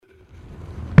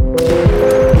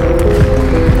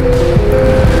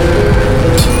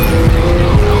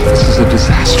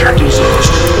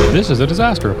is A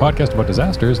Disaster, a podcast about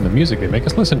disasters and the music they make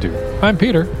us listen to. I'm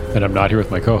Peter, and I'm not here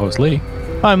with my co-host Lee.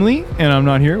 I'm Lee, and I'm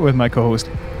not here with my co-host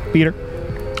Peter.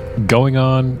 Going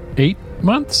on 8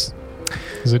 months?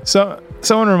 Is it? So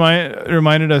someone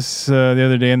reminded us the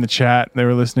other day in the chat, they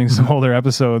were listening to some older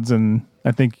episodes, and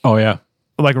I think, Oh, yeah.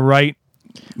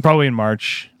 probably in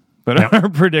March, but Yep. our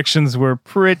predictions were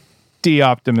pretty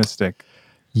optimistic.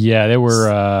 Yeah, they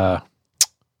were,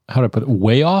 how do I put it,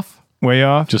 way off? Way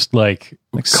off. Just like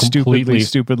completely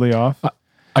stupidly off.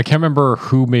 I can't remember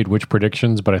who made which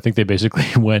predictions, but I think they basically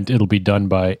went, it'll be done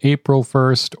by April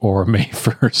 1st or May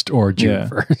 1st or June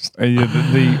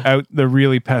 1st. The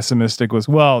really pessimistic was,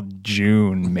 well,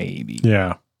 June maybe.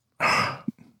 Yeah.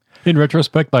 In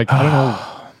retrospect, like, I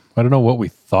don't know what we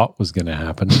thought was going to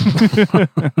happen.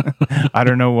 I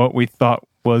don't know what we thought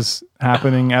was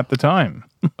happening at the time.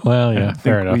 Well, yeah,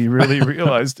 fair enough. We really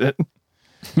realized it.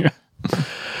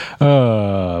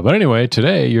 But anyway,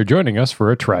 today you're joining us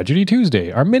for a Tragedy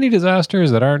Tuesday, our mini disasters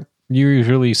that aren't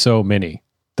usually so mini,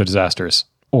 the disasters,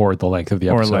 or the length of the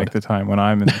episode. Or like the time when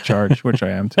I'm in charge, which I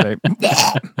am today.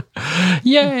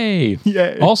 Yay!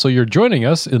 Yay. Also, you're joining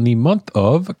us in the month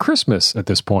of Christmas at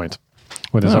this point.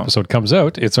 When this episode comes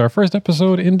out, it's our first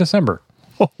episode in December.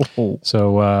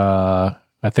 So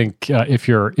I think if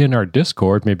you're in our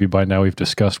Discord, maybe by now we've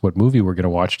discussed what movie we're going to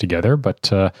watch together.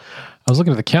 But I was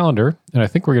looking at the calendar, and I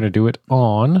think we're going to do it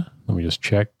on, let me just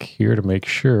check here to make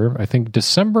sure. I think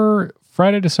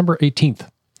Friday, December 18th.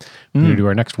 We're going to do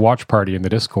our next watch party in the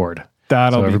Discord.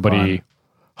 That'll so be everybody fun.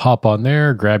 Hop on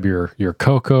there, grab your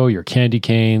cocoa, your candy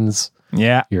canes,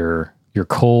 Yeah. your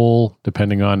coal,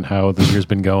 depending on how the year's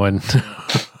been going.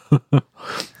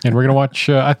 And we're going to watch,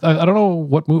 I don't know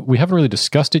what movie, we haven't really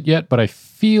discussed it yet, but I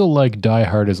feel like Die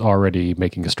Hard is already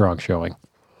making a strong showing.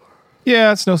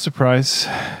 Yeah, it's no surprise.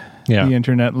 Yeah. The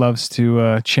internet loves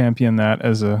to champion that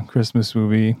as a Christmas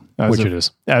movie. It is.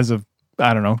 As of,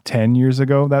 I don't know, 10 years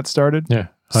ago that started. Yeah.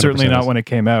 100% Certainly not is. when it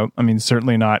came out. I mean,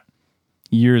 certainly not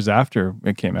years after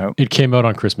it came out. It came out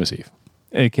on Christmas Eve.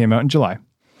 It came out in July.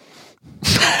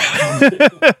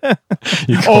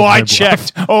 You called Oh, my I bluff.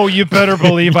 checked. Oh, you better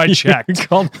believe I checked. You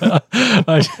called-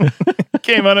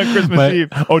 Came out on Christmas Eve.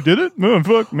 Oh, did it? Oh,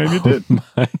 fuck. Maybe it did.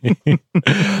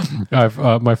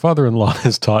 My father-in-law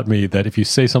has taught me that if you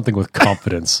say something with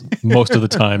confidence, most of the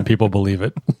time people believe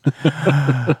it.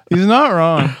 He's not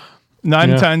wrong. 9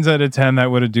 Yeah. times out of 10, that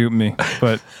would have duped me.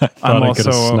 But I'm I could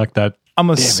have also snuck that. I'm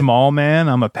a small man.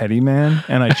 I'm a petty man,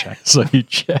 and I checked. So you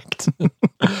checked.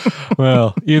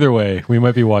 Well, either way, we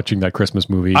might be watching that Christmas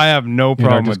movie. I have no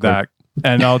problem with Discord. that.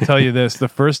 And I'll tell you this: the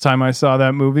first time I saw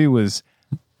that movie was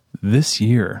this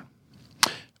year.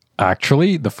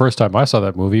 Actually, the first time I saw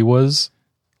that movie was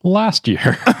last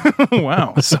year.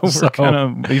 Wow! So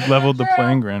we've leveled the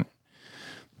playing ground.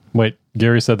 Wait,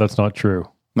 Gary said that's not true.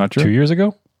 Not true. 2 years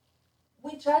ago?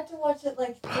 We tried to watch it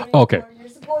like 3 Okay. or 4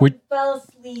 years ago. We- We fell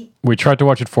asleep. We tried to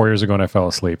watch it 4 years ago and I fell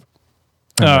asleep.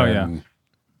 And Oh, then-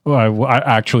 Well, I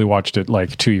actually watched it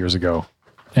like 2 years ago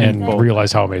and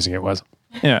realized how amazing it was.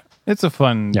 Yeah, it's a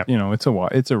fun. Yeah. It's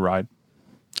a ride.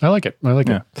 I like it.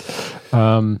 Yeah.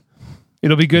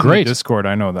 It'll be good Great. in the Discord.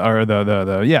 I know that, or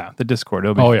the Discord.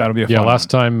 It'll be. Oh yeah, That'll be a yeah. fun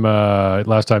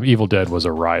Last time Evil Dead was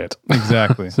a riot. one.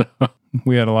 Exactly.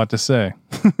 We had a lot to say.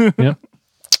 Yeah,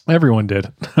 everyone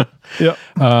did. Yeah.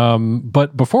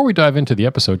 But before we dive into the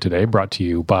episode today, brought to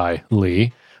you by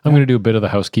Lee, I'm going to do a bit of the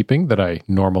housekeeping that I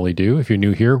normally do. If you're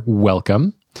new here,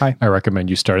 welcome. Hi. I recommend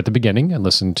you start at the beginning and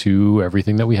listen to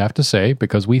everything that we have to say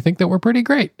because we think that we're pretty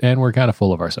great and we're kind of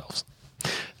full of ourselves.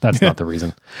 That's not the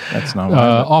reason. That's not. What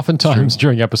I meant. Oftentimes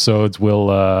during episodes,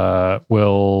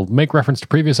 we'll make reference to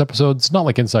previous episodes, not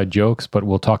like inside jokes, but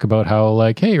we'll talk about how,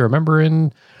 like, hey, remember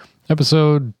in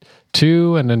episode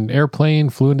 2 and an airplane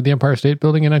flew into the Empire State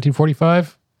Building in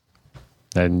 1945?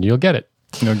 And you'll get it.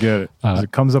 You'll get it. 'Cause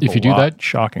it comes up if a you do lot, that-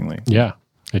 shockingly. Yeah,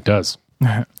 it does.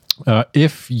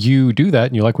 If you do that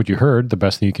and you like what you heard, the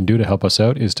best thing you can do to help us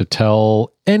out is to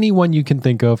tell anyone you can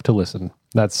think of to listen.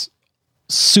 That's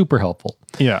super helpful.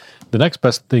 Yeah. The next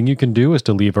best thing you can do is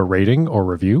to leave a rating or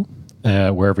review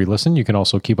wherever you listen. You can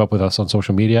also keep up with us on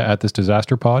social media at This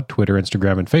Disaster Pod, Twitter,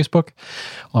 Instagram, and Facebook.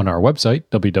 On our website,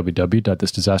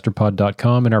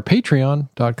 www.thisdisasterpod.com, and our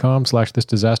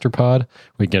patreon.com/thisdisasterpod.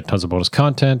 We get tons of bonus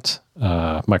content,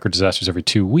 micro disasters every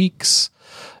 2 weeks,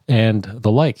 and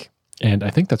the like. And I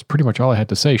think that's pretty much all I had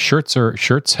to say. Shirts are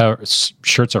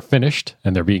finished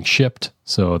and they're being shipped,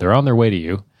 so they're on their way to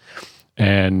you.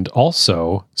 And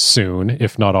also soon,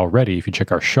 if not already, if you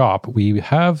check our shop, we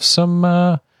have some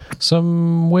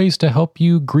ways to help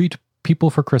you greet people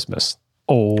for Christmas.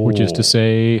 Oh. Which is to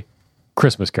say,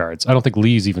 Christmas cards. I don't think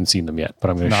Lee's even seen them yet, but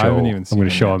I'm going to No, I show. haven't even I'm seen going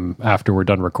to them show yet. him after we're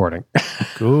done recording.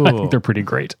 Cool. I think they're pretty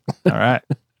great. All right.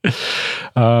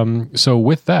 So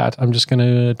with that, I'm just going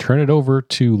to turn it over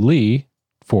to Lee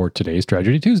for today's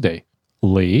Tragedy Tuesday.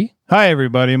 Lee. Hi,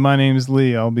 everybody. My name is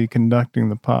Lee. I'll be conducting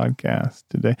the podcast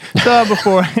today. So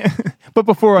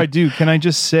before I do, can I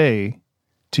just say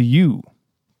to you,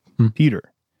 Peter,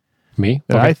 Me?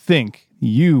 that Okay. I think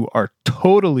you are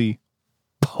totally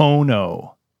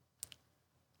Pono.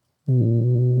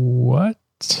 What?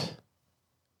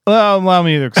 Well, allow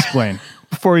me to explain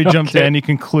before you jump to Okay. any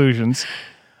conclusions.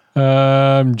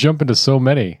 I'm jumping to so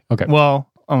many. Okay. Well,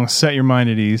 I'm going to set your mind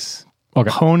at ease. Okay.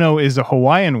 Pono is a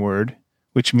Hawaiian word,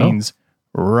 which means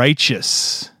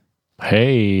righteous.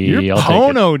 Hey, You're I'll take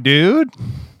Pono, dude. it.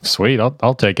 Sweet.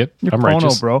 I'll take it. You're I'm Pono,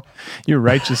 righteous. bro. You're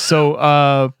righteous.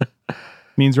 So,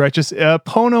 means righteous.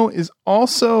 Pono is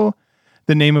also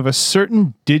the name of a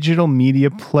certain digital media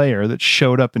player that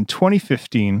showed up in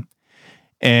 2015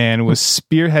 and was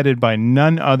spearheaded by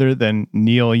none other than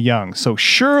Neil Young. So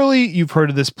surely you've heard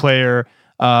of this player,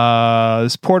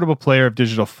 this portable player of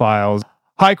digital files,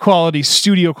 high quality,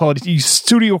 studio quality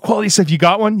stuff. You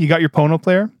got one? You got your Pono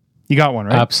player? You got one,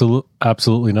 right?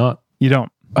 Absolutely not. You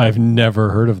don't. I've never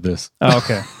heard of this. Oh,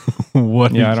 okay.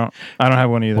 What? Yeah, I don't have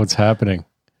one either. What's happening?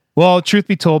 Well, truth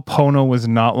be told, Pono was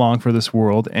not long for this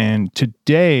world, and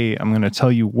today I'm going to tell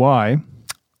you why,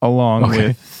 along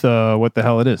with what the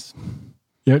hell it is.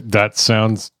 Yeah, that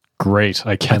sounds great.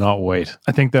 I cannot wait.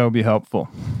 I think that would be helpful.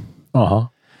 Uh-huh.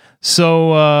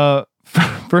 So,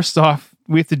 first off,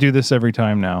 we have to do this every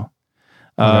time now.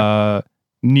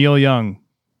 Neil Young,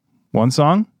 one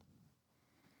song?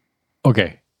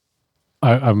 Okay.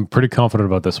 I'm pretty confident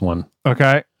about this one.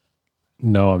 Okay.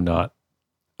 No, I'm not.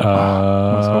 I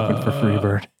was hoping for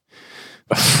Freebird.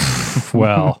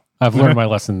 Well, I've learned my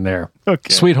lesson there.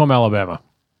 Okay. Sweet Home Alabama.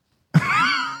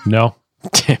 No?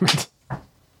 Damn it.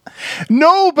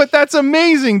 No, but that's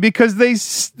amazing because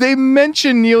they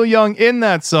mention Neil Young in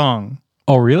that song.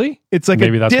 Oh, really? It's like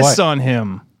Maybe a that's diss why. on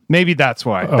him. Maybe that's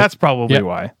why. Oh, That's probably yeah.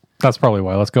 why. That's probably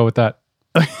why. Let's go with that.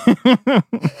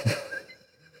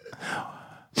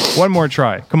 One more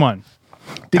try. Come on.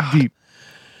 Dig deep.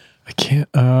 I can't.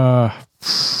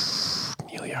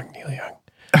 Neil Young.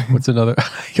 What's another?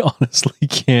 I honestly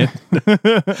can't.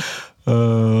 That's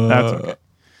okay.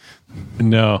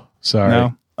 No, sorry.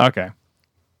 No? Okay.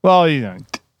 Well, you know.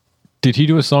 Did he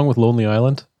do a song with Lonely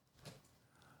Island?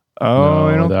 Oh, No,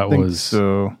 I don't that think was-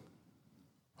 so.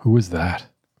 Who was that?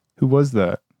 Who was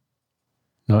that?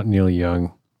 Not Neil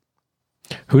Young.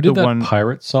 Who did The that one-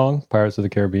 pirate song, Pirates of the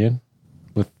Caribbean?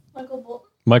 Michael Bolton.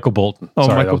 Michael Bolton. Oh,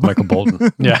 Sorry, Michael that was Michael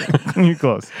Bolton. Yeah. You're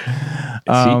close.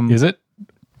 Is it?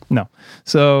 No.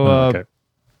 So Okay.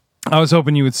 I was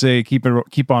hoping you would say keep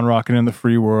on rocking in the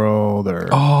free world, or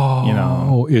Oh, you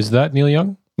know. is that Neil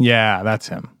Young? Yeah, that's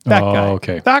him. That Oh, guy.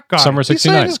 okay. That guy. Summer You say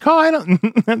 69. his car, I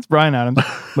don't- That's Brian Adams.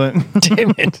 But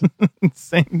Damn it.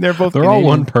 same, they're both. They're all Canadian.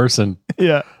 one person.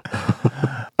 Yeah.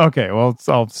 Okay. Well,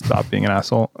 I'll stop being an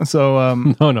asshole. So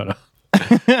No.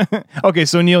 okay,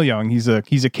 so Neil Young, he's a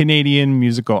Canadian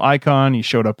musical icon. He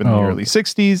showed up in the Oh. early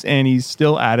 60s and he's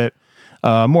still at it,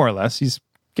 more or less. He's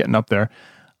getting up there.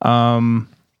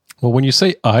 Well, when you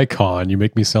say icon, you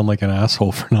make me sound like an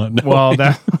asshole for not knowing. Well,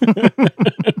 that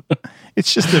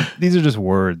it's just these are just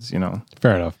words, you know.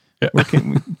 Fair enough. Yeah.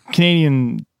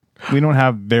 Canadian, we don't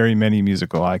have very many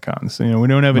musical icons. You know, we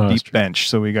don't have a No, that's deep true. bench,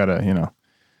 so we gotta, you know,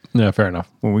 Yeah, fair enough.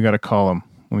 well, we gotta call them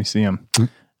when we see them.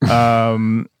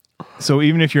 So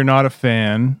even if you're not a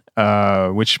fan,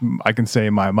 which I can say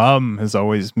my mom has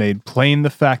always made plain the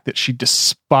fact that she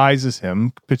despises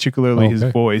him, particularly his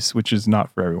Okay. voice, which is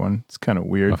not for everyone. It's kind of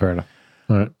weird. Oh, fair enough.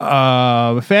 All right.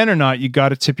 A fan or not, you got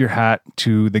to tip your hat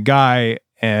to the guy.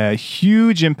 A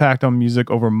huge impact on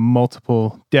music over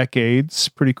multiple decades.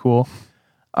 Pretty cool.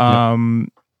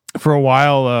 For a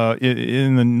while,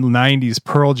 in the 90s,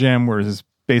 Pearl Jam was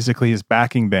basically his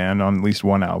backing band on at least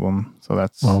one album. So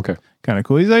that's Oh, okay. kind of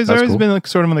cool. He's always cool. been like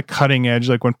sort of on the cutting edge.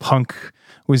 Like when punk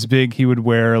was big, he would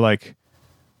wear like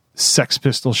Sex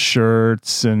Pistol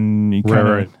shirts, and he kind of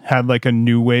Right. had like a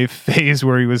new wave phase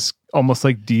where he was almost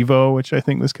like Devo, which I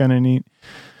think was kind of neat.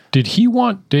 Did he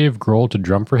want Dave Grohl to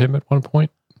drum for him at one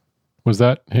point? Was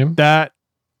that him? That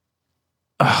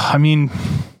I mean,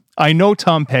 I know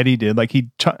Tom Petty did. Like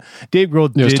Dave Grohl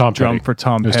It was did Tom drum Petty. for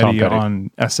Tom It was Petty, Tom Petty.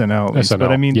 on SNL, at least. SNL.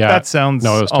 But I mean, Yeah. that sounds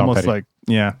No, it was Tom almost Petty. like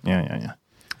yeah.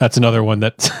 That's another one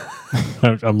that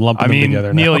I'm lumping I them mean,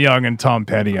 together Neil now. Young and Tom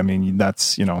Petty. I mean,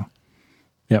 that's, you know,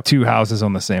 Yep. two houses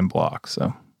on the same block.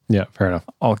 So Yeah, fair enough.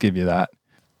 I'll give you that.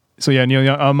 So yeah, Neil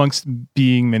Young, amongst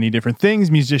being many different things,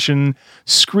 musician,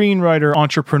 screenwriter,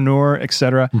 entrepreneur,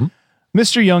 etc.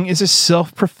 Mr. Young is a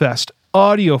self-professed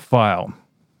audiophile.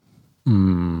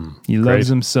 He loves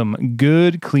him some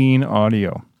good, clean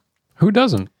audio. Who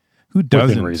doesn't? Who doesn't?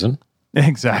 Within reason.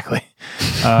 Exactly.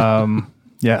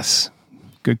 Yes.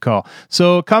 Good call.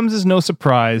 So it comes as no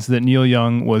surprise that Neil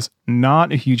Young was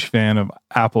not a huge fan of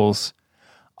Apple's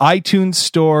iTunes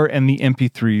store and the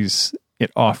MP3s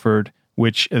it offered,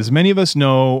 which, as many of us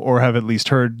know or have at least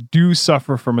heard, do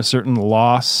suffer from a certain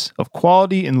loss of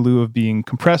quality in lieu of being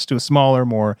compressed to a smaller,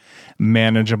 more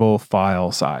manageable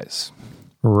file size.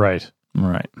 Right.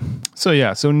 So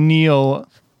Neil,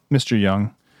 Mr.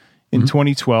 Young, in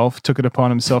 2012, took it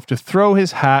upon himself to throw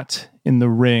his hat in the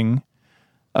ring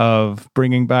of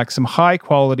bringing back some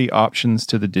high-quality options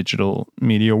to the digital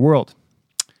media world.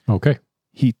 Okay.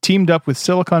 He teamed up with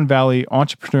Silicon Valley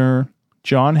entrepreneur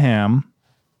John Hamm,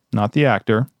 not the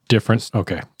actor. Different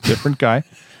Guy,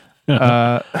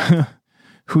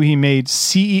 who he made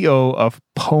CEO of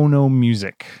Pono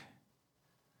Music.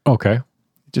 Okay.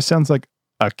 It just sounds like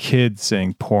a kid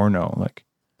saying porno. Like,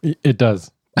 it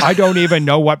does. I don't even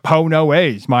know what Pono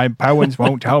is. My parents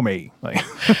won't tell me. Like,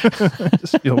 I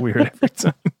just feel weird every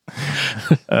time.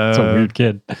 It's a weird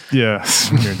kid. Yeah,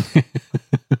 it's weird.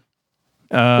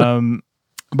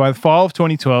 By the fall of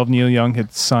 2012, Neil Young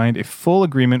had signed a full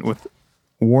agreement with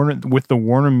the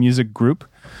Warner Music Group,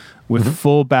 with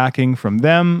full backing from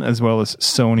them as well as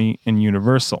Sony and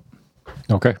Universal.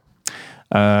 Okay.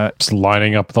 Just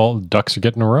lining up with all the ducks are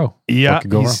getting in a row. Yeah,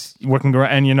 he's working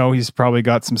around, and he's probably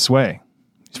got some sway.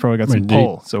 He's probably got some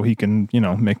pull, so he can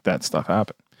make that stuff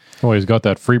happen. Well, he's got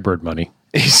that Freebird money.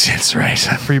 That's right.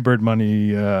 Freebird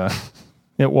money.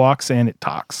 It walks and it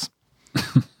talks.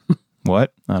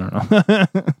 What? I don't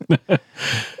know.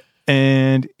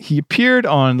 And he appeared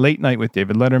on Late Night with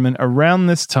David Letterman around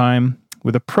this time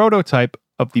with a prototype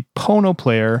of the Pono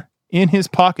player in his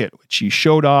pocket, which he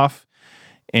showed off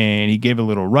and he gave a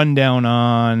little rundown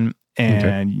on.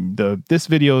 And this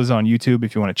video is on YouTube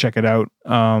if you want to check it out.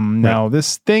 Now,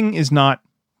 this thing is not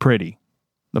pretty,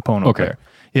 the Pono player.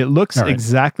 It looks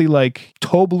exactly like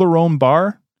Toblerone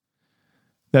bar,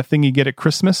 that thing you get at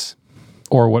Christmas.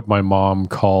 Or what my mom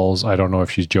calls, I don't know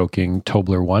if she's joking,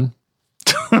 Tobler 1.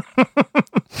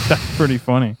 That's pretty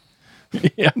funny.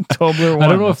 Yeah. Tobler 1, I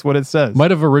don't know that's what it says.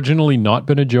 Might have originally not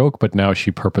been a joke, but now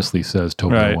she purposely says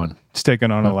Tobler 1. It's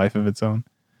taken on a life of its own.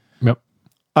 Yep.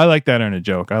 I like that in a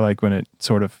joke. I like when it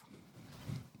sort of...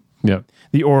 Yep.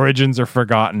 The origins are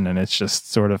forgotten and it's just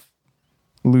sort of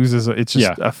loses... It's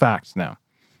just a fact now.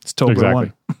 It's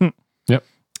Tobler 1. Yep.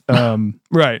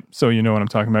 Right. So you know what I'm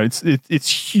talking about.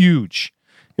 It's huge.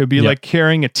 It would be like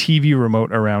carrying a TV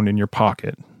remote around in your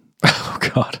pocket. Oh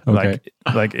God. Okay.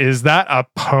 Like, is that a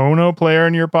Pono player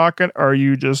in your pocket? Or are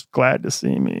you just glad to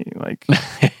see me? Like,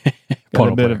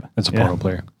 Pono player. It's a Pono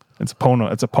player. It's a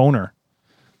Pono. It's a Poner.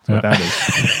 That's what that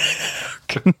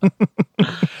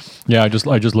is. Yeah, I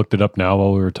just looked it up now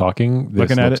while we were talking.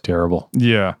 This looks terrible.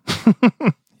 Yeah.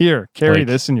 Here, carry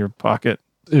this in your pocket.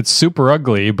 It's super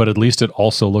ugly, but at least it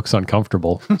also looks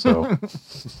uncomfortable. So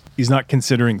he's not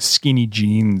considering skinny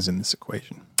jeans in this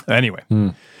equation. Anyway,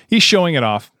 he's showing it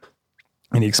off.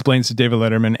 And he explains to David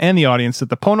Letterman and the audience that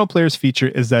the Pono player's feature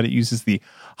is that it uses the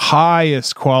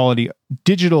highest quality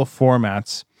digital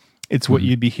formats. It's what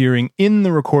you'd be hearing in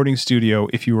the recording studio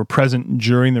if you were present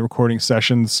during the recording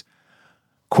sessions,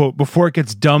 quote, before it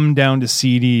gets dumbed down to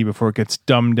CD, before it gets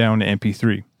dumbed down to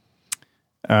MP3.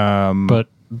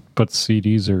 But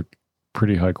CDs are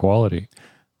pretty high quality.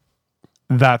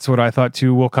 That's what I thought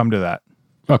too. We'll come to that.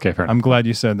 Okay, fair enough. I'm glad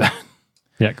you said that.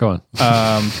 Yeah, go on.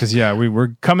 Because we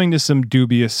were coming to some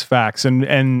dubious facts,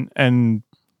 and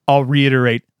I'll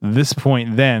reiterate this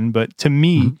point then. But to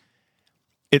me,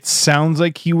 it sounds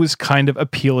like he was kind of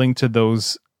appealing to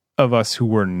those of us who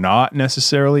were not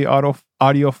necessarily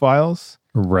audiophiles,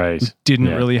 right? Who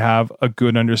didn't really have a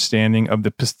good understanding of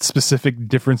the specific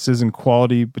differences in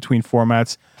quality between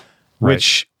formats,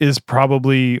 which is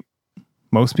probably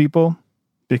most people,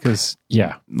 because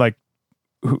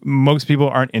most people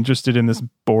aren't interested in this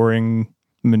boring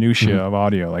minutia of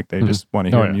audio. Like they just want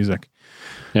to hear music.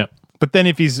 Yeah. But then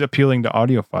if he's appealing to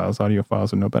audiophiles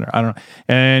would know better. I don't know.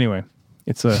 Anyway,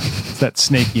 it's that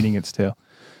snake eating its tail.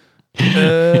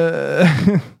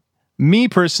 Me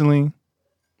personally,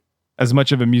 as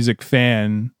much of a music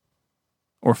fan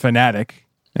or fanatic,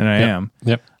 and I am,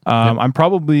 I'm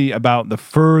probably about the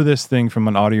furthest thing from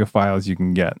an audiophile as you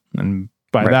can get. And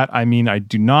by that, I mean, I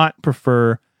do not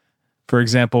prefer, for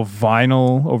example,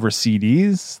 vinyl over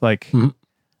CDs. Like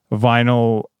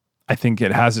vinyl, I think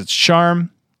it has its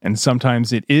charm, and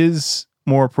sometimes it is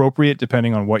more appropriate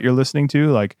depending on what you're listening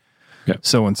to. Like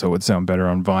so-and-so would sound better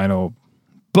on vinyl.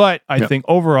 But I think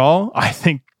overall,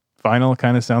 vinyl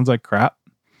kind of sounds like crap?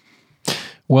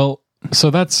 Well, so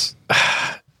that's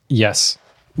yes.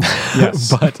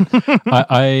 Yes. But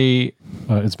I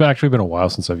it's actually been a while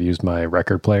since I've used my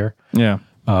record player. Yeah.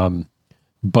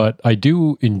 But I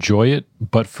do enjoy it,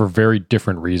 but for very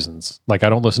different reasons. Like I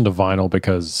don't listen to vinyl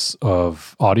because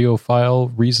of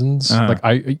audiophile reasons.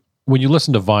 Like when you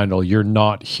listen to vinyl, you're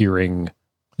not hearing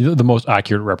the most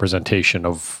accurate representation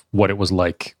of what it was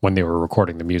like when they were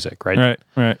recording the music, right?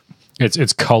 Right.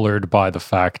 It's colored by the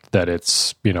fact that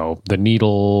it's, the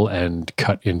needle and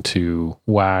cut into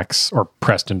wax or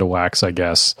pressed into wax, I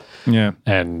guess. Yeah.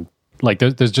 And like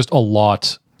there's just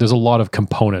there's a lot of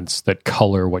components that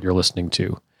color what you're listening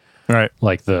to. Right.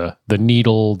 Like the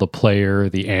needle, the player,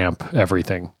 the amp,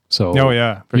 everything. So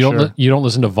you don't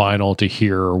listen to vinyl to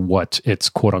hear what it's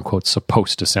quote unquote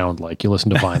supposed to sound like. You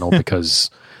listen to vinyl because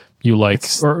you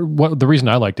the reason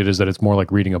I liked it is that it's more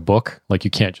like reading a book. Like you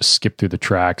can't just skip through the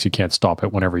tracks. You can't stop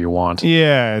it whenever you want.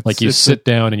 Yeah. Like you sit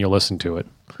down and you listen to it.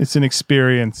 It's an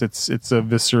experience. It's a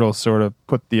visceral sort of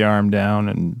put the arm down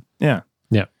and yeah.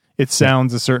 It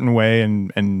sounds a certain way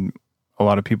and a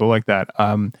lot of people like that.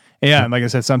 And like I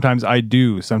said, sometimes I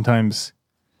do. Sometimes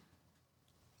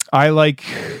I like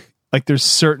there's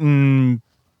certain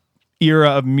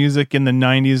era of music in the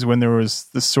 90s when there was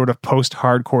this sort of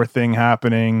post-hardcore thing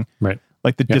happening. Right.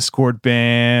 Like the Discord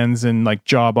bands and like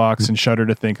Jawbox and Shudder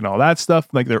to Think and all that stuff.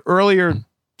 Like their earlier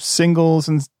singles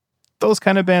and those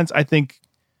kind of bands, I think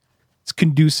it's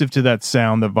conducive to that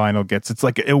sound that vinyl gets. It's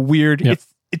like a weird,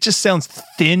 it just sounds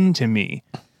thin to me.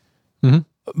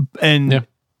 And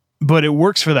but it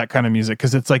works for that kind of music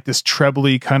because it's like this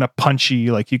trebly kind of punchy,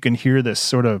 like you can hear this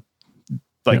sort of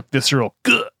like visceral,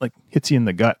 like hits you in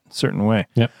the gut a certain way.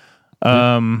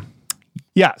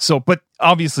 So, but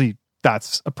obviously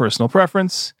that's a personal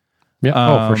preference.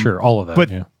 For sure. All of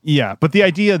that. But the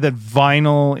idea that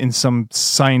vinyl in some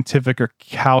scientific or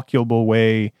calculable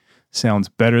way sounds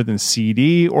better than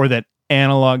CD or that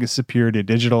analog is superior to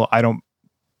digital, I don't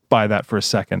buy that for a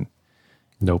second.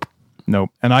 Nope.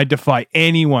 And I defy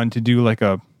anyone to do like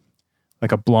a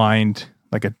blind,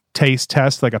 like a taste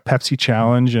test, like a Pepsi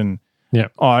challenge and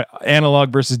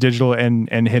analog versus digital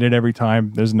and hit it every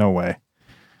time. There's no way.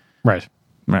 Right.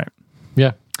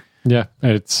 Yeah.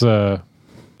 It's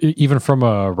even from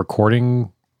a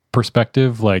recording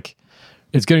perspective, like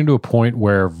it's getting to a point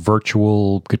where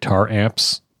virtual guitar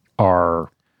amps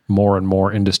are more and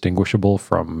more indistinguishable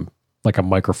from like a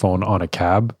microphone on a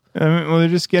cab. They're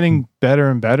just getting better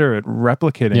and better at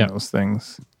replicating those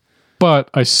things. But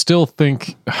I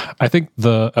think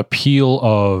the appeal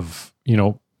of,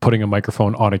 putting a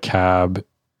microphone on a cab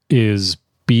is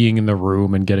being in the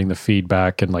room and getting the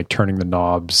feedback and like turning the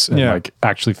knobs and like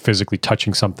actually physically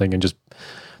touching something and just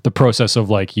the process of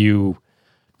like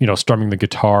strumming the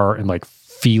guitar and like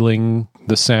feeling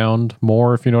the sound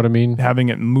more, if you know what I mean. Having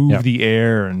it move the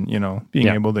air and, being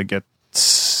able to get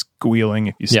squealing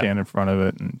if you stand in front of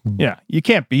it. And you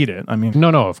can't beat it. I mean,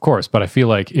 no, of course. But I feel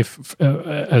like if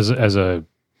as a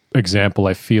example,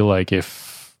 I feel like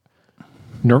if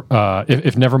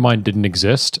Nevermind didn't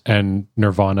exist and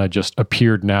Nirvana just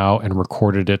appeared now and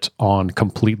recorded it on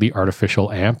completely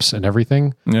artificial amps and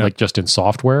everything, like just in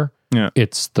software,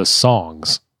 it's the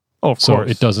songs. Oh, of course.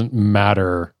 It doesn't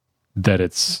matter that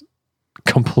it's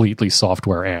completely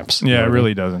software amps. Yeah, it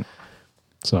really doesn't.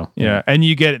 So and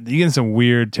you get in some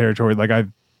weird territory. Like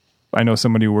I know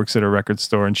somebody who works at a record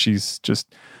store and she's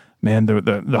just, man, the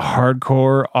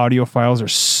hardcore audiophiles are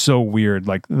so weird.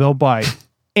 Like they'll buy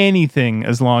anything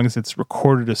as long as it's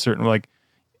recorded a certain, like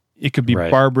it could be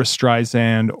Barbara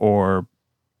Streisand or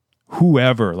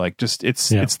whoever, like just it's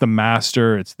the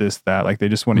master, it's this, that, like they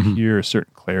just want to hear a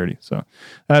certain clarity. So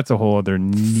that's a whole other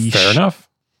niche. Fair enough.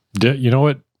 You know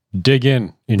what? Dig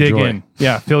in. Enjoy. Dig in.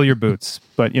 Yeah, fill your boots.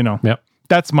 But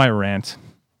that's my rant.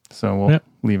 So we'll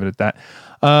leave it at that.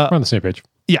 We're on the same page.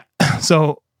 Yeah.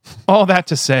 So all that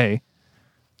to say,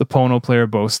 the Pono player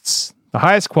boasts the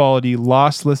highest quality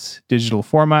lossless digital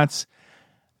formats,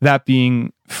 that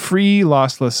being free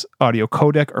lossless audio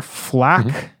codec or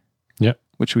FLAC,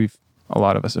 which a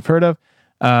lot of us have heard of,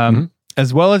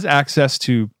 as well as access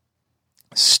to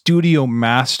studio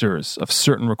masters of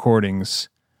certain recordings,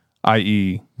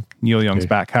 i.e. Neil Young's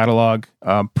back catalog,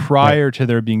 prior to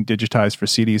their being digitized for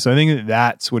CD. So I think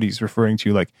that's what he's referring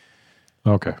to. Like,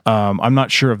 I'm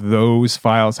not sure if those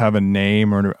files have a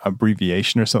name or an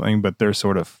abbreviation or something, but they're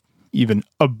sort of even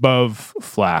above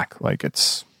FLAC. Like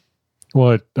it's...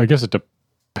 Well, I guess it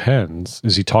depends.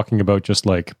 Is he talking about just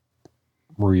like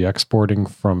re-exporting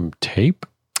from tape?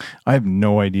 I have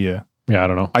no idea. Yeah, I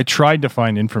don't know. I tried to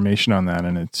find information on that,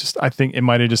 and it's just, I think it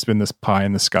might have just been this pie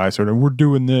in the sky sort of, we're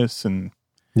doing this, and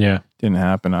Yeah. didn't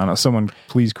happen. I don't know. Someone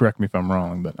please correct me if I'm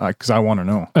wrong, but because I want to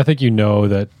know. I think you know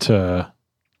that the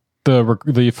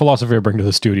philosophy I bring to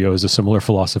the studio is a similar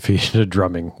philosophy to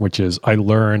drumming, which is I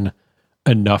learn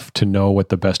enough to know what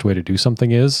the best way to do something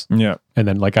is. Yeah. And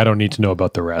then like I don't need to know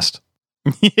about the rest.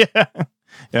 Yeah.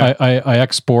 Yeah. I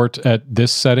export at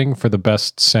this setting for the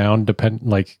best sound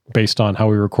based on how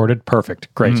we recorded.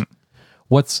 Perfect. Great.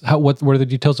 What are the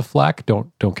details of FLAC?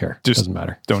 Don't care. Doesn't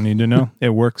matter. Don't need to know. It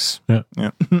works. Yeah.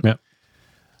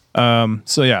 Yeah.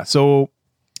 So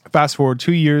fast forward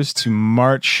 2 years to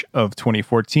March of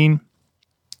 2014.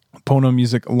 Pono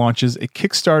Music launches a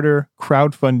Kickstarter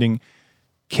crowdfunding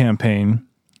campaign,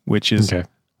 which is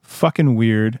fucking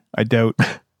weird. I doubt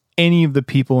any of the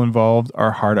people involved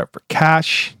are hard up for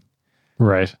cash.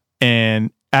 Right.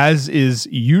 And as is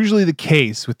usually the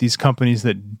case with these companies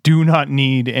that do not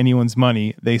need anyone's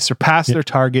money, they surpass their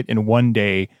target in one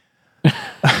day,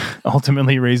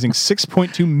 ultimately raising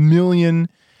 $6.2 million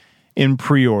in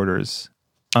pre-orders.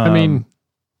 I mean,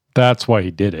 that's why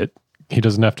he did it. He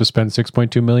doesn't have to spend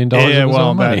 $6.2 million of his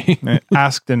own money.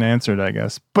 Asked and answered, I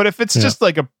guess. But if it's just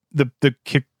like the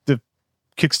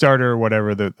Kickstarter or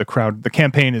whatever, the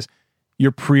campaign is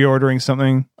you're pre-ordering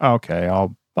something, okay,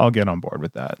 I'll get on board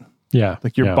with that. Yeah.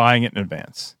 Like you're buying it in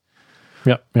advance.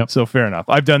 Yep. So fair enough.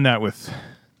 I've done that with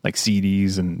like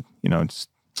CDs and, just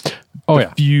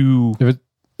few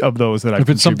of those that I've if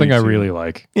it's something I really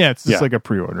like. Yeah, it's just like a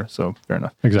pre-order. So fair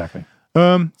enough. Exactly.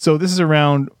 So this is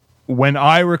around when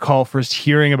I recall first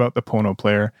hearing about the Pono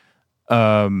player.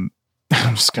 I'm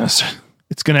just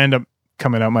it's gonna end up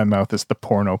coming out my mouth as the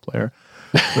porno player.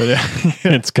 But,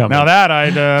 it's coming. Now that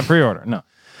I'd pre-order. No.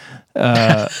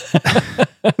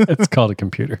 It's called a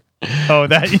computer. Oh,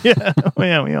 that, yeah. Oh,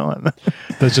 yeah, we all have that.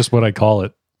 That's just what I call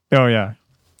it. Oh, yeah.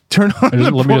 Turn on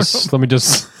let me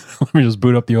just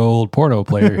boot up the old porno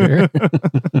player here.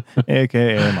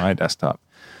 AKA my desktop.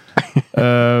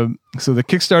 So the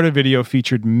Kickstarter video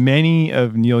featured many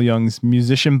of Neil Young's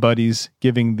musician buddies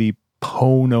giving the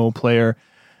Pono player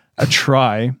a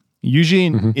try, usually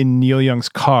in Neil Young's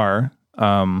car.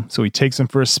 So he takes them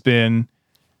for a spin.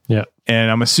 Yeah.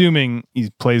 And I'm assuming he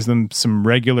plays them some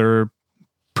regular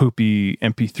poopy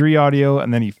MP3 audio,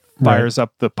 and then he fires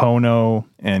up the Pono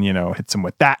and, hits them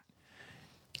with that.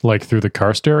 Like through the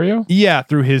car stereo? Yeah,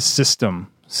 through his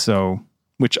system. So,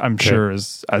 which I'm sure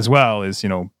is, as well, is,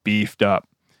 beefed up.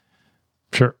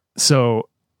 Sure. So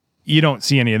you don't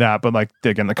see any of that, but like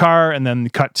they get in the car and then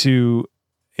cut to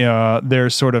their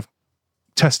sort of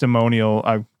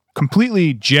testimonial,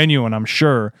 completely genuine, I'm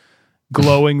sure,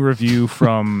 glowing review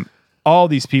from all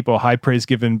these people, high praise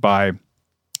given by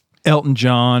Elton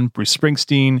John, Bruce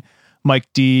Springsteen,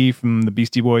 Mike D from the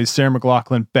Beastie Boys, Sarah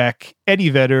McLachlan, Beck,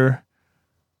 Eddie Vedder,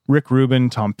 Rick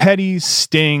Rubin, Tom Petty,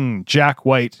 Sting, Jack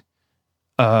White,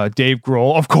 Dave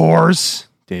Grohl, of course,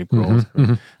 Dave Grohl,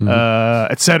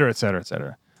 et cetera, et cetera, et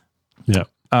cetera. Yeah.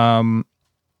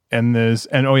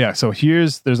 So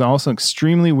there's also an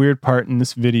extremely weird part in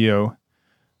this video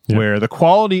where the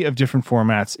quality of different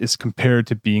formats is compared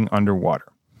to being underwater.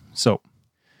 So,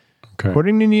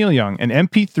 according to Neil Young, an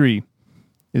MP3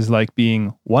 is like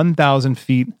being 1,000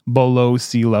 feet below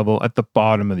sea level at the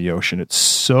bottom of the ocean. It's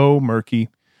so murky.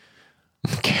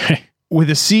 Okay. With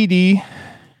a CD,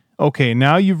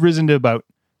 now you've risen to about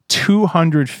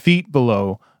 200 feet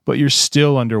below, but you're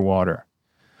still underwater.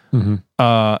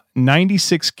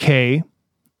 96K,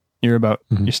 you're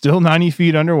still 90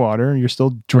 feet underwater. You're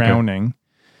still drowning. Okay.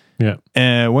 Yeah.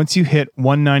 And once you hit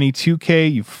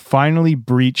 192K, you've finally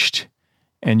breached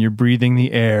and you're breathing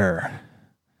the air.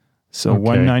 So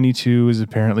 192 is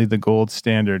apparently the gold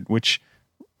standard, which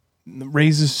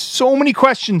raises so many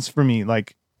questions for me.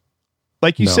 Like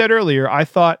you said earlier, I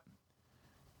thought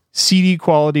CD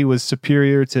quality was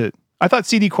superior to... I thought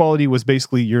CD quality was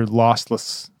basically your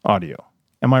lossless audio.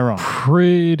 Am I wrong?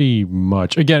 Pretty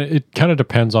much. Again, it kind of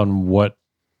depends on what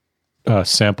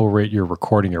sample rate you're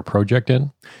recording your project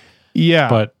in. Yeah.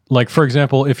 But like, for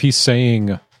example, if he's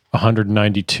saying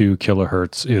 192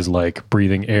 kilohertz is like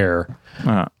breathing air,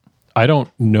 I don't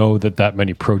know that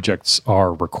many projects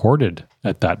are recorded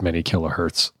at that many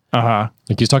kilohertz.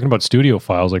 Like he's talking about studio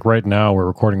files. Like right now we're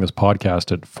recording this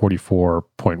podcast at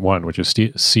 44.1, which is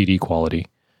CD quality.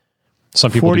 Some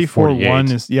people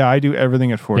 44.1 is, I do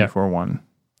everything at 44.1.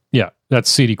 Yeah, that's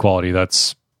CD quality.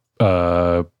 That's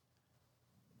fine.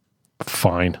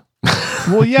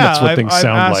 Well, yeah, that's what things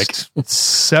sound like.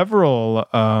 Several,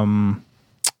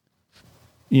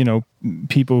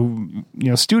 people,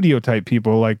 studio type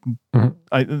people. Like,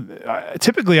 I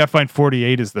typically I find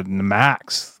 48 is the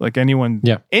max. Like anyone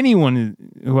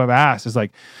who I've asked is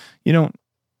like, you don't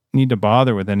need to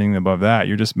bother with anything above that.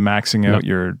 You're just maxing out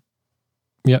your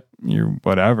Yeah. you're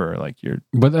whatever. Like you're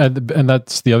But and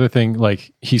that's the other thing.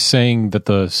 Like he's saying that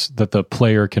the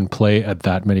player can play at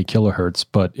that many kilohertz,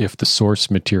 but if the source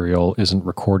material isn't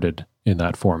recorded in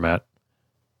that format,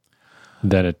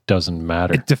 then it doesn't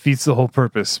matter. it defeats the whole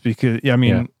purpose because I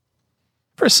mean, Yeah.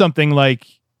 for something like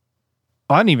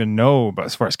I don't even know about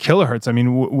as far as kilohertz. I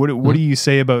mean, what do you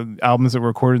say about albums that were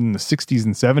recorded in the 60s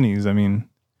and 70s? I mean,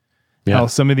 how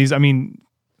some of these. I mean,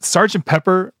 Sgt.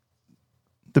 Pepper,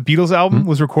 the Beatles album,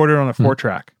 was recorded on a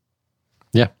 4-track.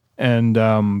 Yeah,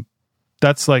 and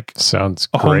that's like sounds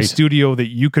a home great. studio that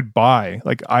you could buy.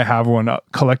 Like I have one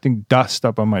collecting dust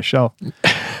up on my shelf.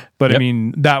 But I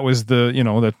mean, that was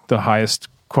the highest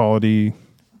quality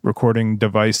recording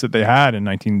device that they had in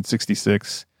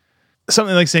 1966.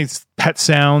 Something like saying Pet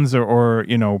Sounds or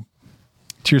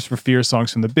Tears for Fears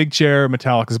songs from the Big Chair,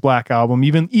 Metallica's Black Album,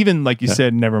 even like you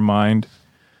said, Nevermind,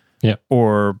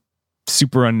 or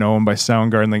Super Unknown by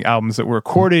Soundgarden, like albums that were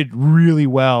recorded really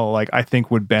well, like I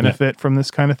think would benefit from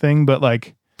this kind of thing. But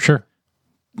like, sure,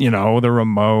 the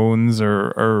Ramones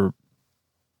or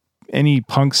any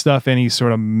punk stuff, any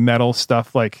sort of metal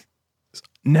stuff, like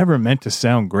never meant to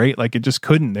sound great. Like it just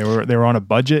couldn't. They were on a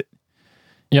budget.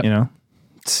 Yeah,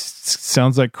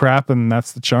 sounds like crap, and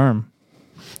that's the charm.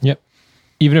 Yep.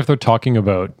 Even if they're talking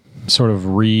about sort of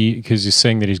because he's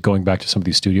saying that he's going back to some of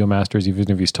these studio masters, even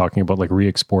if he's talking about like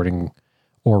re-exporting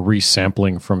or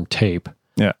resampling from tape.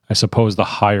 Yeah. I suppose the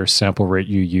higher sample rate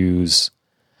you use,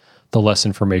 the less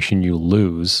information you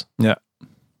lose. Yeah.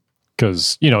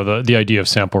 Because, the idea of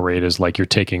sample rate is like you're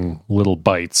taking little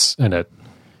bytes and at,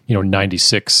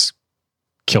 96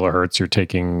 kilohertz, you're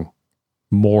taking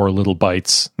more little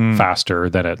bytes faster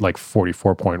than at like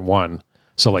 44.1.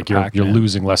 So like you're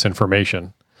losing less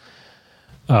information.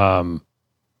 But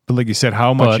like you said,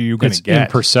 how much are you going to get? It's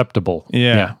imperceptible.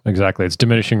 Yeah, exactly. It's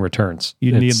diminishing returns.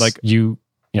 You need like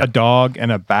a dog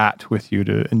and a bat with you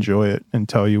to enjoy it and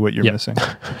tell you what you're missing.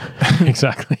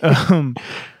 Exactly.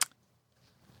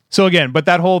 So again, but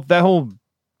that whole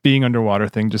being underwater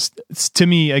thing, just to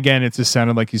me, again, it just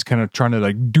sounded like he's kind of trying to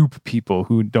like dupe people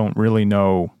who don't really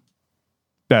know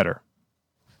better.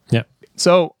 Yeah.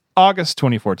 So August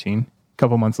 2014, a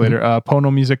couple months later,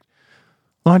 Pono Music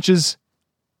launches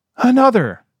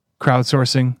another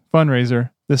crowdsourcing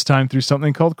fundraiser, this time through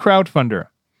something called Crowdfunder.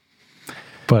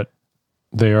 But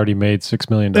they already made $6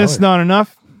 million. That's not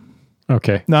enough.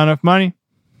 Okay. Not enough money.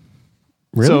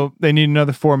 Really? So they need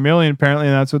another $4 million, apparently,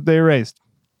 and that's what they raised.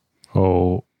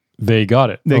 Oh, they got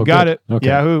it. They got it. Okay.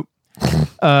 Yahoo.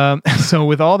 So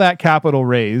with all that capital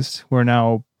raised, we're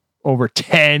now over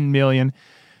 10 million.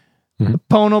 The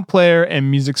Pono Player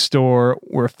and Music Store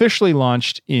were officially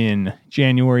launched in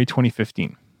January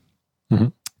 2015.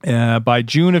 By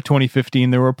June of 2015,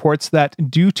 there were reports that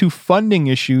due to funding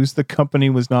issues, the company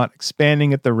was not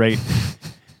expanding at the rate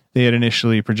they had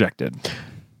initially projected.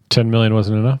 10 million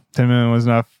wasn't enough? 10 million was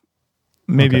enough.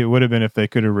 Maybe it would have been if they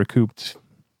could have recouped,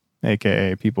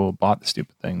 aka people bought the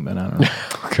stupid thing, but I don't know.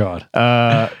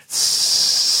 God.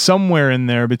 Somewhere in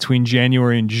there between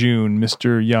January and June,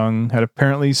 Mr. Young had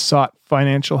apparently sought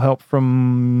financial help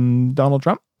from Donald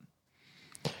Trump.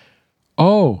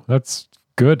 Oh, that's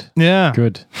good. Yeah.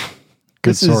 Good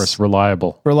This source. is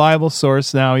Reliable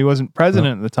source. Now, he wasn't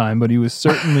president at the time, but he was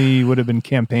certainly would have been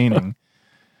campaigning.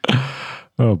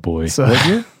 Oh, boy. So, What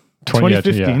year?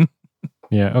 2015.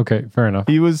 Yeah, okay. Fair enough.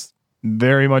 He was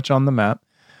very much on the map.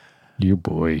 You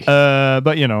boy.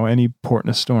 But, any port in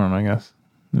a storm, I guess.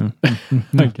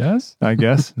 I guess? I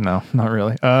guess. No, not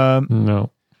really.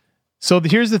 No. So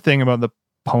here's the thing about the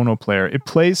Pono Player. It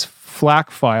plays FLAC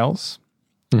files,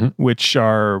 which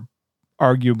are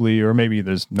arguably, or maybe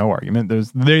there's no argument,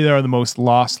 they are the most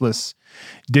lossless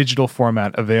digital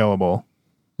format available,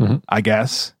 I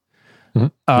guess. Yeah,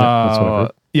 that's what I've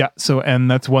heard. Yeah,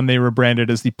 and that's one they rebranded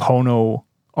as the Pono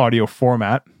audio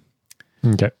format.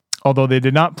 Okay. Although they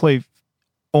did not play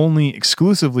only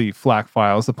exclusively FLAC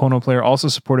files, the Pono Player also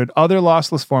supported other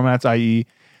lossless formats, i.e.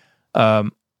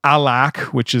 ALAC,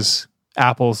 which is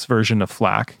Apple's version of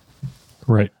FLAC.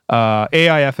 Right.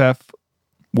 AIFF,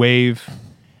 WAVE,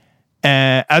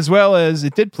 as well as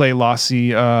it did play lossy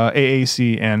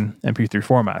AAC and MP3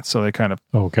 formats. So they kind of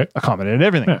accommodated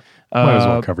everything. Yeah. Might as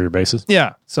well cover your bases.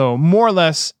 Yeah. So more or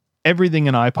less everything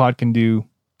an iPod can do.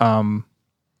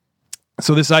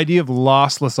 So this idea of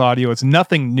lossless audio, it's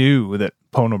nothing new that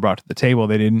Pono brought to the table.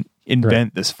 They didn't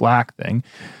invent this FLAC thing.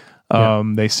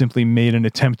 They simply made an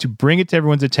attempt to bring it to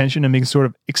everyone's attention and make it sort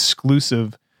of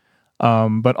exclusive.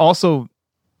 But also,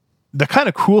 the kind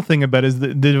of cool thing about it is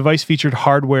the device featured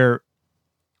hardware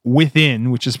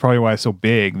within, which is probably why it's so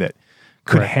big, that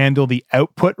could handle the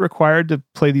output required to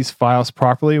play these files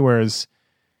properly. Whereas,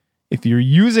 if you're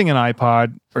using an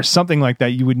iPod or something like that,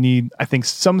 you would need, I think,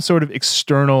 some sort of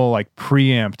external like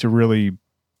preamp to really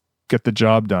get the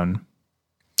job done.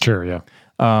 Sure, yeah.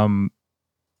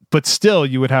 But still,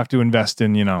 you would have to invest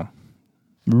in,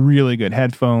 really good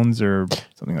headphones or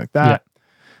something like that.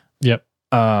 Yep.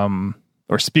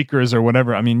 Or speakers or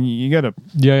whatever. I mean, you got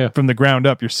to, from the ground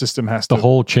up, your system has the to,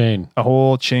 whole chain, a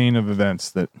whole chain of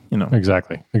events that,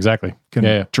 exactly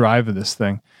can drive this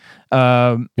thing.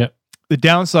 The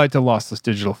downside to lossless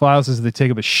digital files is they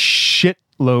take up a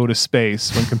shitload of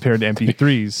space when compared to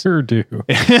MP3s. Sure do.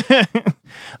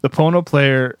 The Pono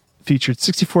player featured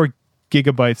 64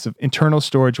 gigabytes of internal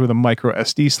storage with a micro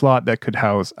SD slot that could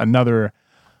house another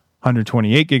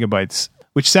 128 gigabytes,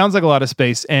 which sounds like a lot of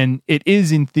space, and it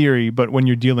is in theory, but when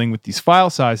you're dealing with these file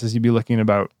sizes, you'd be looking at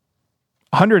about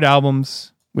 100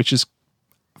 albums, which is,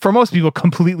 for most people,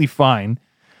 completely fine.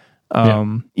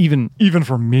 Even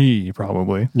for me,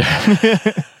 probably.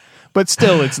 But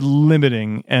still, it's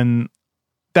limiting, and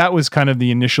that was kind of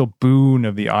the initial boon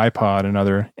of the iPod and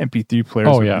other MP3 players.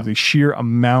 Oh, yeah. The sheer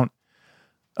amount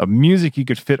of music you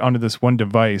could fit onto this one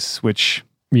device, which,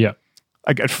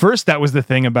 like, at first, that was the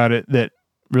thing about it that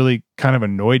really kind of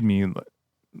annoyed me.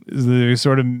 They're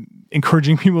sort of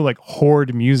encouraging people to, like,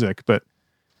 hoard music, but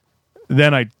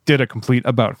then I did a complete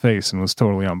about face and was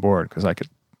totally on board because I could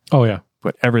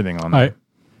put everything on there.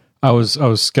 I was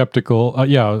skeptical.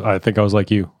 I think I was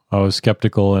like you. I was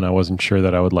skeptical and I wasn't sure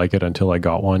that I would like it until I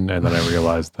got one, and then I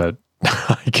realized that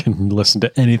I can listen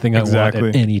to anything I want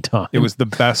at any time. It was the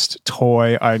best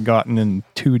toy I'd gotten in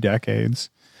 2 decades.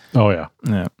 Oh yeah.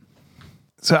 Yeah.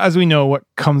 So as we know, what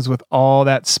comes with all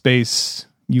that space,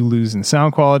 you lose in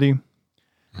sound quality.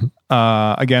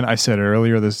 Again, I said it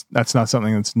earlier, that's not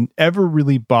something that's ever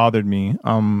really bothered me.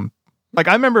 Like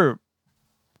I remember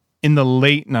in the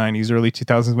late 90s, early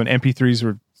 2000s, when MP3s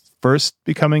were first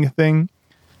becoming a thing,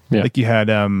 like you had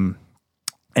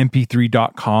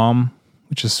mp3.com,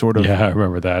 which is sort of... Yeah, I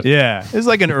remember that. Yeah, it's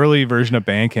like an early version of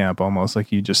Bandcamp almost,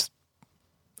 like you just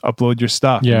upload your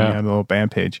stuff. Yeah. And you have a little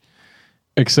band page.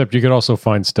 Except you could also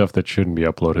find stuff that shouldn't be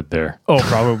uploaded there. Oh,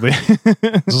 probably.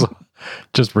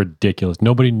 Just ridiculous.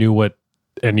 Nobody knew what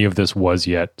any of this was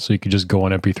yet, so you could just go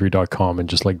on mp3.com and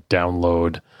just like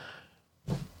download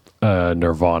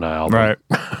Nirvana album. Right.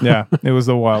 Yeah, it was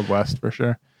the Wild West for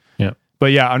sure. Yeah.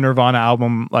 But yeah, a Nirvana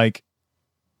album like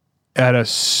at a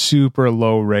super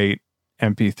low rate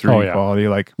MP3 quality,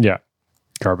 like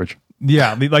garbage.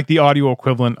 Yeah, like the audio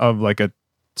equivalent of like a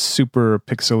super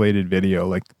pixelated video,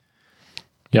 like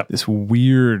this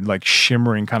weird, like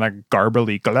shimmering kind of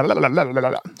garbly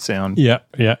sound. Yeah.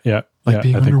 Like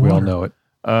being I think underwater. we all know it.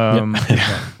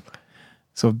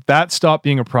 So that stopped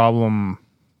being a problem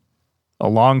a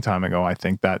long time ago. I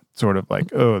think that sort of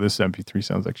like, oh, this MP3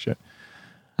 sounds like shit.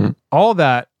 All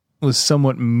that was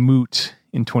somewhat moot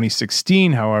in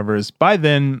 2016, however, is by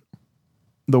then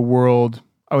the world,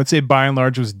 I would say by and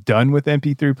large, was done with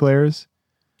MP3 players.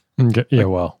 Yeah,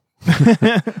 well.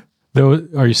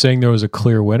 Are you saying there was a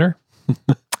clear winner?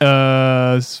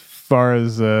 As far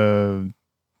as I'm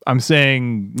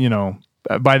saying,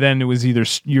 by then it was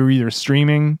you're either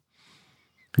streaming,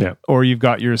 or you've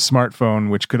got your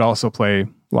smartphone, which could also play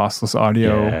lossless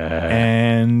audio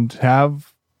and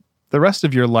have the rest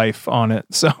of your life on it.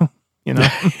 So,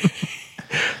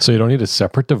 So you don't need a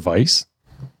separate device?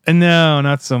 No,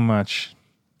 not so much.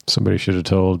 Somebody should have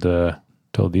told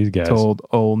these guys. Told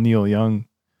old Neil Young.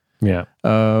 Yeah.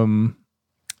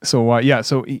 So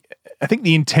I think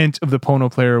the intent of the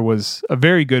Pono player was a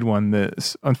very good one.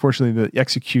 Unfortunately, the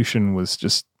execution was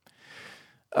just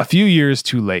a few years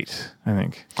too late, I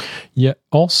think. Yeah.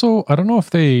 Also, I don't know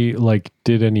if they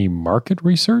did any market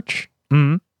research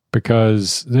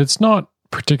because it's not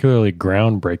particularly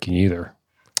groundbreaking either.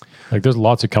 Like there's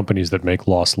lots of companies that make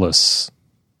lossless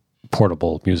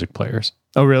portable music players.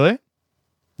 Oh, really?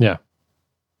 Yeah.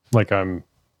 Like I'm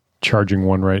charging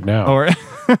one right now. Or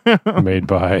made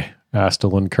by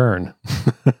Astle and Kern.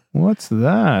 What's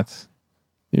that?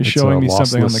 You're showing me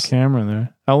something on the camera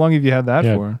there. How long have you had that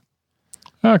for?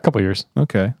 A couple of years.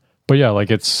 Okay. But yeah,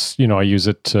 like it's, I use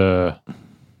it to,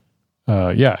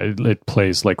 it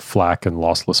plays like FLAC and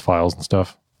lossless files and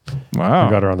stuff. Wow. I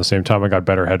got it around the same time. I got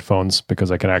better headphones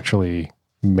because I can actually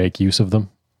make use of them.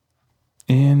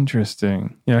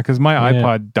 Interesting. Yeah, because my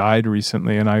iPod died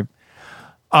recently, and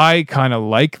I kind of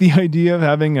like the idea of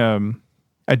having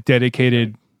a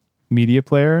dedicated media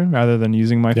player rather than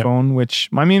using my phone, which,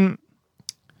 I mean,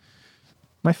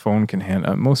 my phone can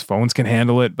handle, most phones can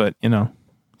handle it, but,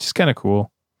 it's just kind of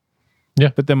cool. Yeah.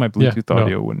 But then my Bluetooth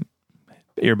audio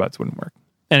earbuds wouldn't work.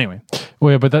 Anyway.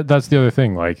 Well, yeah, but that's the other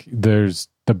thing. Like, there's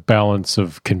the balance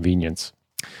of convenience.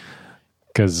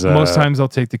 because Most times I'll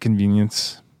take the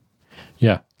convenience.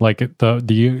 yeah, like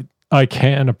I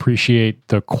can appreciate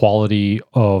the quality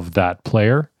of that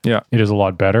player. Yeah. It is a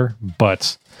lot better,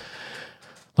 but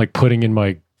like putting in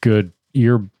my good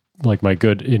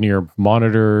in-ear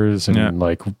monitors and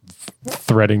like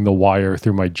threading the wire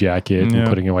through my jacket and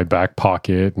putting it in my back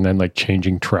pocket and then like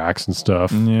changing tracks and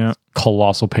stuff. Yeah.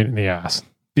 Colossal pain in the ass.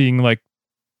 Being like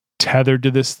tethered to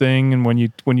this thing, and when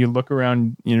you look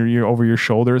around, you're over your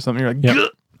shoulder or something, you're like, Yeah.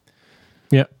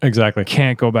 Yeah, exactly.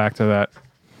 can't go back to that.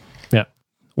 Yeah.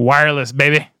 Wireless,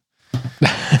 baby.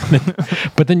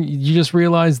 But then you just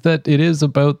realize that it is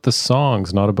about the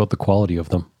songs, not about the quality of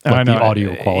them. Like the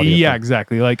audio quality. Yeah, of them.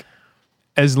 exactly. Like,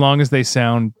 as long as they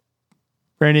sound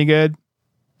pretty good,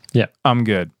 Yeah. I'm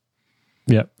good.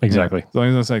 Yeah, exactly. As long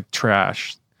as it's like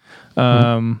trash.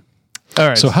 All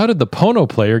right. So how did the Pono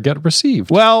player get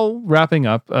received? Well, wrapping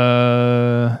up,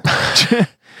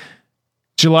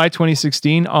 July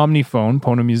 2016, Omniphone,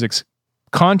 Pono Music's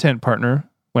content partner,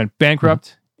 went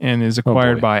bankrupt and is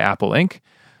acquired boy. by Apple Inc.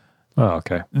 Oh,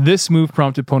 okay. This move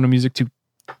prompted Pono Music to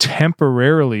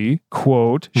temporarily,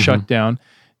 quote, shut down.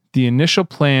 The initial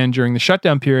plan during the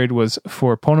shutdown period was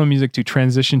for Pono Music to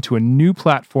transition to a new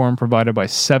platform provided by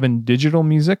Seven Digital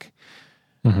Music.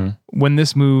 When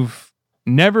this move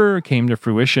never came to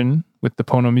fruition, with the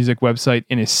Pono Music website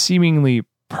in a seemingly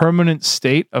permanent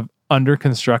state of under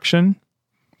construction.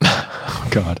 Oh,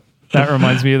 God. That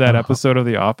reminds me of that episode of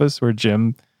The Office where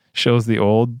Jim shows the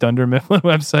old Dunder Mifflin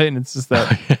website, and it's just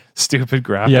that stupid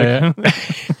graphic.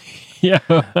 Yeah.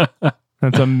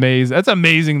 That's amazing. That's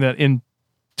amazing that in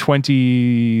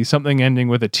 20 something ending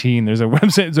with a teen, there's a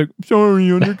website. It's like,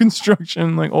 sorry, under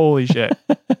construction. Like, holy shit.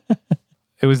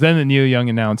 It was then that Neil Young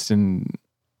announced in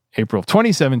April of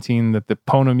 2017 that the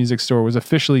Pono Music Store was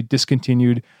officially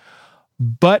discontinued,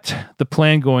 but the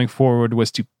plan going forward was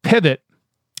to pivot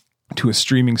to a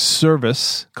streaming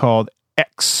service called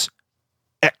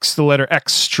the letter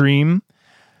X Stream.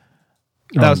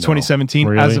 That was 2017.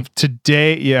 Really? As of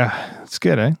today, yeah, it's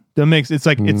good, eh? That makes it's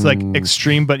like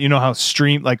extreme, but you know how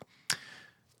stream, like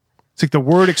it's like the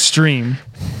word extreme,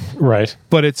 Right.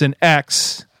 but it's an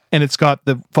X and it's got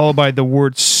followed by the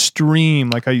word stream,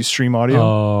 like how you stream audio.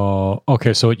 Oh,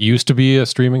 okay. So it used to be a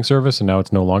streaming service and now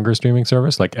it's no longer a streaming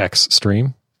service, like X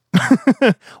Stream?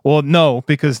 Well, no,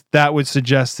 because that would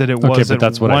suggest that it was but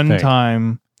that's at what I one think.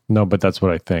 time No, but that's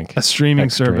what I think. a streaming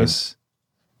X Stream. service.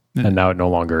 And now it no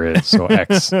longer is. So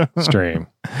X Stream.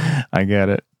 I get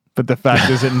it. But the fact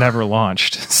is it never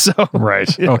launched. So Right.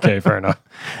 Okay, fair enough.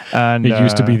 and It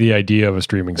used to be the idea of a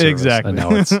streaming service. Exactly. And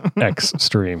now it's X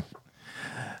Stream.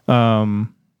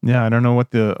 yeah, I don't know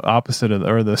what the opposite of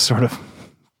or the sort of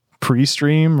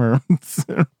pre-stream or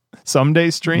someday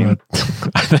stream,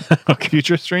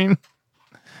 future stream.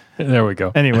 There we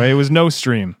go. Anyway, it was no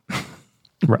stream.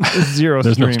 Right. Zero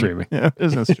There's no streaming. streaming. Yeah,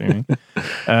 there's no streaming.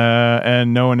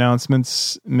 And no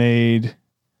announcements made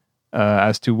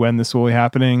as to when this will be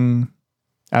happening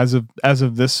as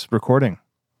of this recording.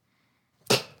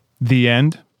 The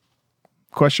end?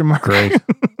 Question mark. Great.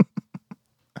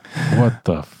 What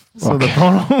the So the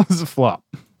Pono was a flop.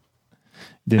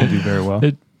 Didn't do very well.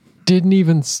 It didn't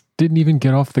even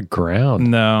get off the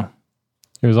ground. No.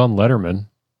 It was on Letterman.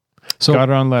 So Got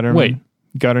her on Letterman. wait.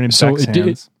 Got her in So Beck's it did-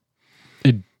 hands.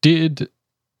 it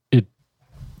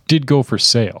did go for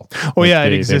sale. Oh Like, yeah, it they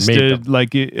made existed. them.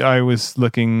 Like I was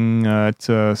looking at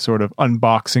sort of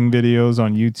unboxing videos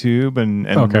on YouTube and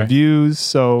Okay. reviews.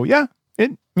 So yeah,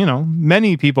 it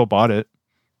many people bought it,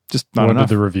 just not What enough.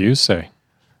 did the reviews say?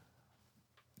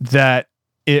 That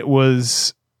it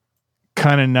was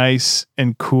kind of nice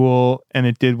and cool, and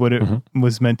it did what it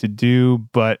was meant to do,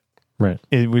 but Right.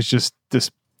 it was just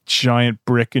this giant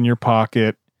brick in your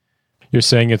pocket. You're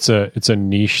saying it's a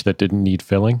niche that didn't need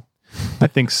filling? I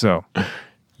think so. I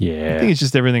Yeah. think it's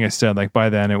just everything I said. Like by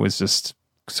then, it was just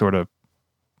sort of,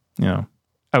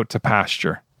 out to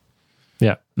pasture.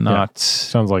 Yeah. Not,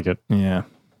 Sounds like it. yeah.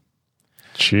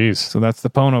 Jeez. So that's the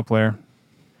Pono player.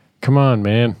 Come on,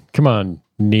 man. Come on,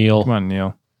 Neil. Come on,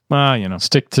 Neil.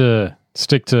 Stick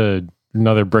to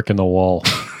another brick in the wall.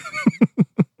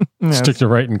 Yeah, Stick to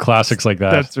writing classics like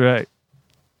that. that's right.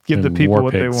 Give the And people War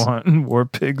what Pigs. they want. War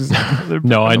pigs.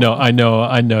 No, I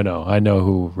know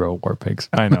who wrote War Pigs.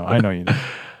 I know you know.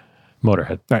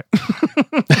 Motorhead. Right.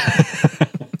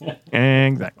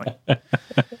 Exactly.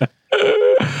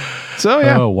 So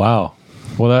yeah. Oh wow.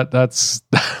 Well, that's.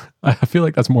 I feel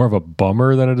like that's more of a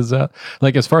bummer than a disaster.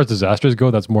 Like as far as disasters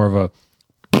go, that's more of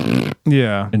a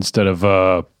Yeah. instead of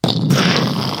a.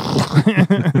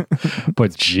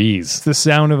 But geez, It's the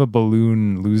sound of a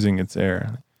balloon losing its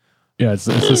air. Yeah, it's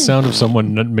the sound of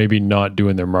someone maybe not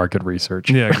doing their market research.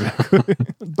 Yeah, exactly.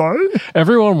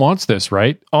 Everyone wants this,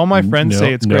 right? All my friends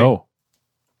say it's great.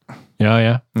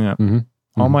 Yeah. Yeah. Mm-hmm.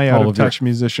 All my All out of of touch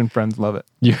musician friends love it.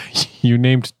 You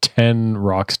named 10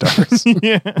 rock stars.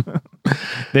 Yeah.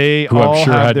 They Who I'm all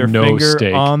sure have had their no finger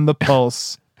stake. on the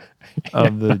pulse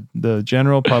of the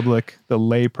general public, the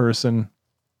lay person.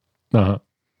 Uh-huh.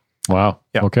 Wow.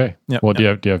 Yeah. Okay. Yeah. Well, do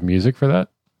you have music for that?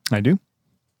 I do.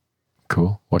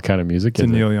 Cool. What kind of music It's a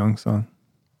is it? Neil Young song.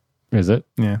 Is it?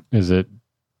 Yeah. Is it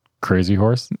Crazy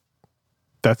Horse?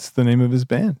 That's the name of his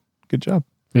band. Good job.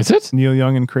 Is it? Neil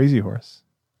Young and Crazy Horse.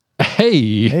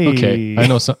 Hey. Okay. I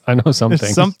know something.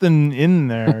 There's something in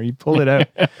there. You pulled it out.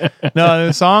 No,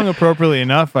 the song, appropriately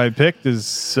enough, I picked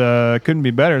is couldn't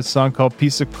be better. It's a song called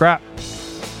Piece of Crap.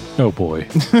 Oh boy.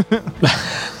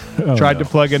 Tried to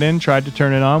plug it in, tried to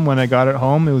turn it on. When I got it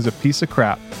home, it was a piece of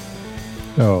crap.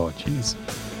 Oh jeez.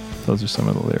 Those are some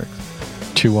of the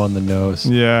lyrics. Too on the nose.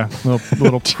 Yeah,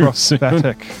 little Too soon.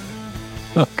 prosthetic.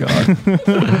 Oh god.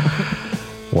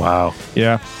 Wow.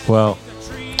 Yeah, Well,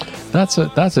 that's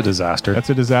a disaster. that's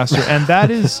a disaster, and that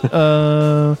is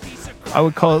I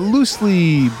would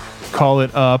loosely call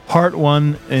it part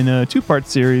one in a 2-part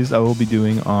series I will be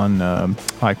doing on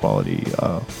high quality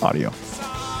audio.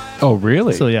 Oh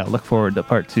really? So yeah, look forward to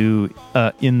part 2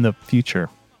 in the future.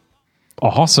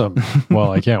 Awesome.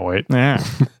 Well, I can't wait. Yeah,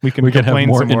 we can We can have complain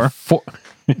more. some more.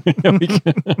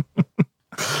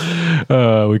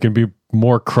 Yeah, we can be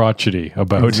more crotchety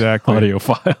about Exactly. audio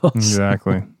files.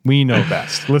 Exactly. We know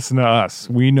best. Listen to us.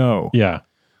 We know. Yeah.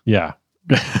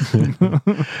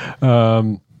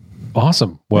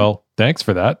 Awesome. Well, thanks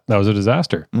for that. That was a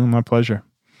disaster. My pleasure.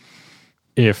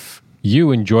 If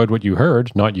you enjoyed what you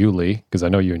heard, not you, Lee, because I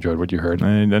know you enjoyed what you heard.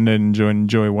 I didn't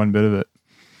enjoy one bit of it.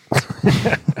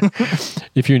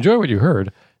 If you enjoy what you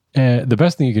heard, the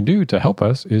best thing you can do to help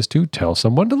us is to tell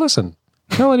someone to listen.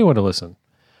 Tell anyone to listen.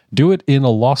 Do it in a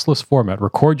lossless format.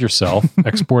 Record yourself,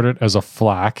 export it as a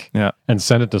FLAC, Yeah. and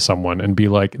send it to someone and be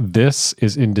like, this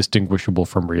is indistinguishable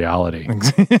from reality.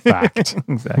 Fact.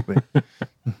 Exactly.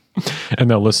 And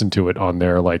they'll listen to it on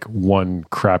their like one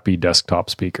crappy desktop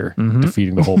speaker,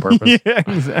 defeating the whole purpose. Yeah,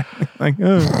 exactly. Like,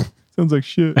 oh, sounds like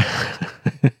shit.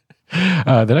 The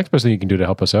next best thing you can do to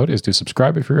help us out is to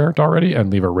subscribe if you aren't already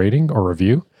and leave a rating or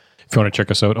review. If you want to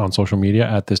check us out on social media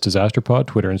at This Disaster Pod,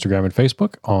 Twitter, Instagram, and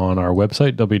Facebook, on our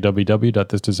website,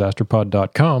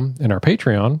 www.thisdisasterpod.com, and our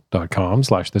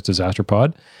patreon.com/thisdisasterpod.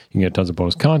 You can get tons of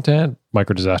bonus content,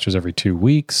 micro disasters every 2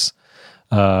 weeks,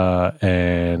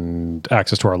 and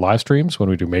access to our live streams when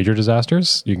we do major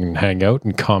disasters. You can hang out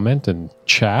and comment and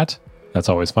chat. That's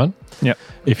always fun. Yep.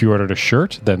 If you ordered a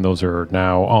shirt, then those are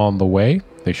now on the way.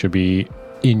 They should be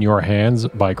in your hands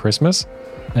by Christmas.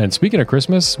 And speaking of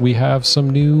Christmas, we have some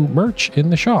new merch in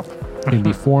the shop in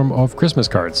the form of Christmas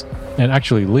cards. And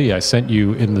actually, Lee, I sent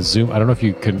you in the Zoom, I don't know if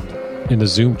you can, in the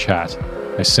Zoom chat,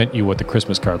 I sent you what the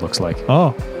Christmas card looks like.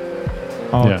 Oh.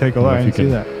 I'll Yeah, take a I don't look. know I if you didn't see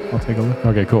can- that. I'll take a look.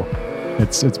 Okay, cool.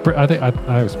 I think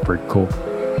I was pretty cool.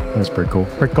 That's pretty cool.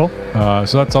 Pretty cool.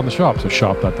 So that's on the shop. So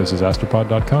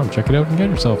shop.thisdisasterpod.com. Check it out and get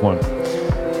yourself one.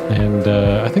 And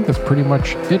I think that's pretty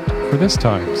much it for this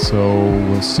time. So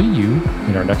we'll see you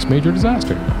in our next major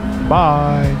disaster.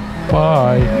 Bye.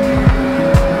 Bye.